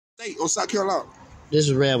State or South Carolina? This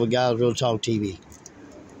is Red with God's Real Talk TV.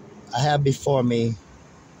 I have before me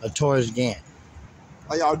a Taurus Gant.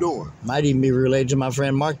 How y'all doing? Might even be related to my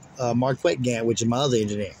friend Marquette Gant, which is my other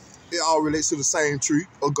engineer. It all relates to the same tree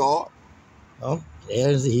of God. Oh,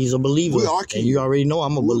 he's a believer. We are kids. And you already know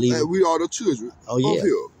I'm a believer. And we are the children. Oh, yeah. Up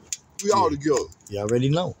here. We all together. You already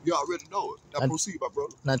know. You already know it. Now proceed, my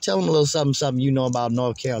brother. Now tell them a little something you know about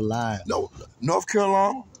North Carolina. No, North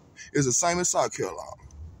Carolina is the same as South Carolina.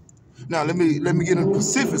 Now let me get into the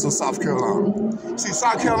specifics of South Carolina. See,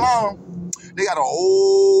 South Carolina, they got an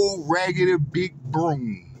old raggedy big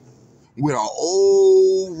broom with an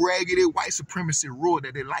old raggedy white supremacy rule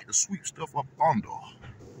that they like to sweep stuff up under.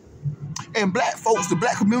 And black folks, the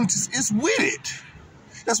black communities, is with it.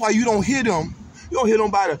 That's why you don't hear them. You don't hear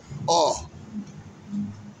nobody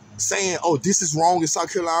saying, oh, this is wrong in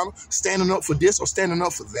South Carolina, standing up for this or standing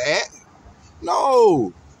up for that.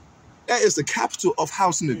 No. That is the capital of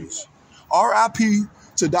house niggas. R.I.P.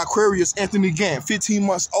 to Daquarius Anthony Gant, 15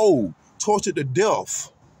 months old, tortured to death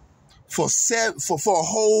for a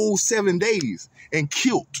whole 7 days and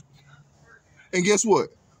killed. And guess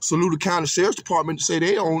what? Saluda County Sheriff's Department say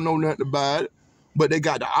they don't know nothing about it, but they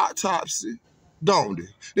got the autopsy, don't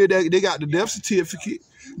they? They got the death certificate.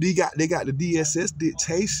 They got the DSS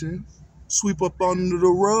dictation. Sweep up under the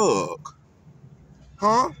rug.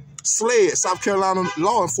 Huh? SLED, South Carolina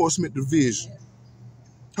Law Enforcement Division.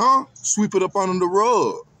 Huh? Sweep it up under the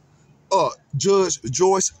rug. Judge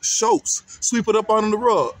Joyce Schultz, sweep it up under the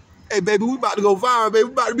rug. Hey, baby, we about to go viral, baby.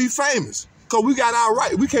 We about to be famous. Because we got our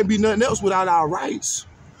rights. We can't be nothing else without our rights.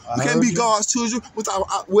 We can't be God's children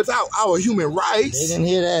without our human rights. They didn't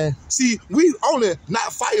hear that. See, we only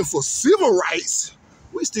not fighting for civil rights.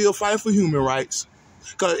 We still fighting for human rights.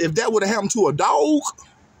 Because if that would have happened to a dog,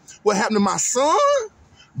 what happened to my son?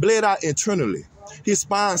 Bled out internally. His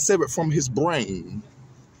spine severed from his brain.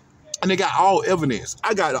 And they got all evidence.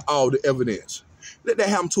 I got all the evidence. Let that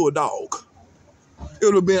happen to a dog. It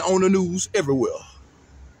would have been on the news everywhere.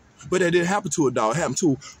 But that didn't happen to a dog. It happened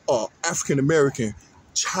to an African-American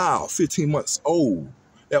child, 15 months old,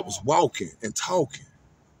 that was walking and talking.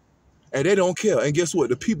 And they don't care. And guess what?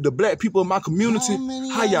 The black people in my community,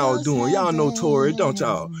 how y'all doing? Y'all know Tori, don't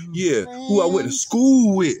y'all? Yeah. Who I went to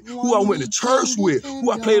school with, who I went to church with, who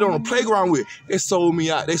I played on the playground with. They sold me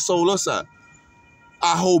out. They sold us out.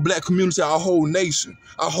 Our whole black community, our whole nation,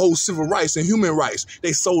 our whole civil rights and human rights,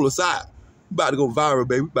 they sold us out. We about to go viral,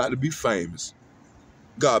 baby. We about to be famous.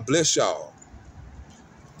 God bless y'all.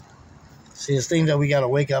 See, it's things that we got to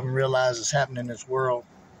wake up and realize is happening in this world.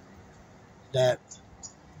 That,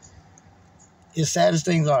 as sad as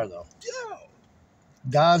things are, though, Yeah.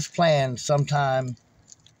 God's plan sometime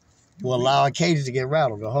will allow a cage to get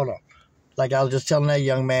rattled. But hold on. Like I was just telling that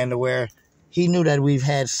young man to where he knew that we've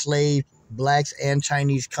had slave blacks and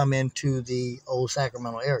Chinese come into the old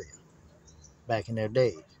Sacramento area back in their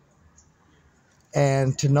days.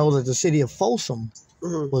 And to know that the city of Folsom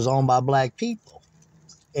was owned by black people.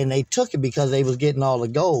 And they took it because they was getting all the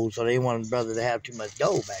gold, so they wanted brother to have too much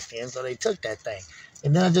gold back then, so they took that thing.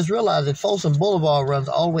 And then I just realized that Folsom Boulevard runs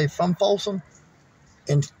all the way from Folsom,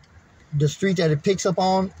 and the street that it picks up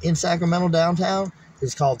on in Sacramento downtown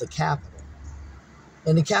is called the Capitol.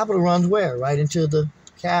 And the Capitol runs where? Right into the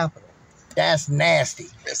Capitol. That's nasty.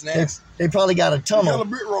 That's nasty. They probably got a tunnel. Yellow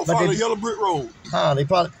brick road. Follow the yellow brick road. They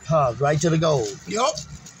probably right to the gold. Yup.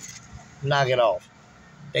 Knock it off.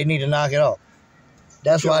 They need to knock it off.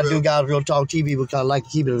 That's why I do God's Real Talk TV, because I like to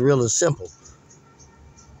keep it as real as simple.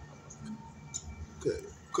 Good.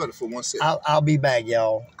 Cut it for 1 second. I'll be back,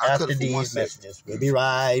 y'all, I'll after these messages. We'll be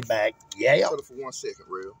right back. Yeah. Cut it for 1 second,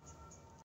 real.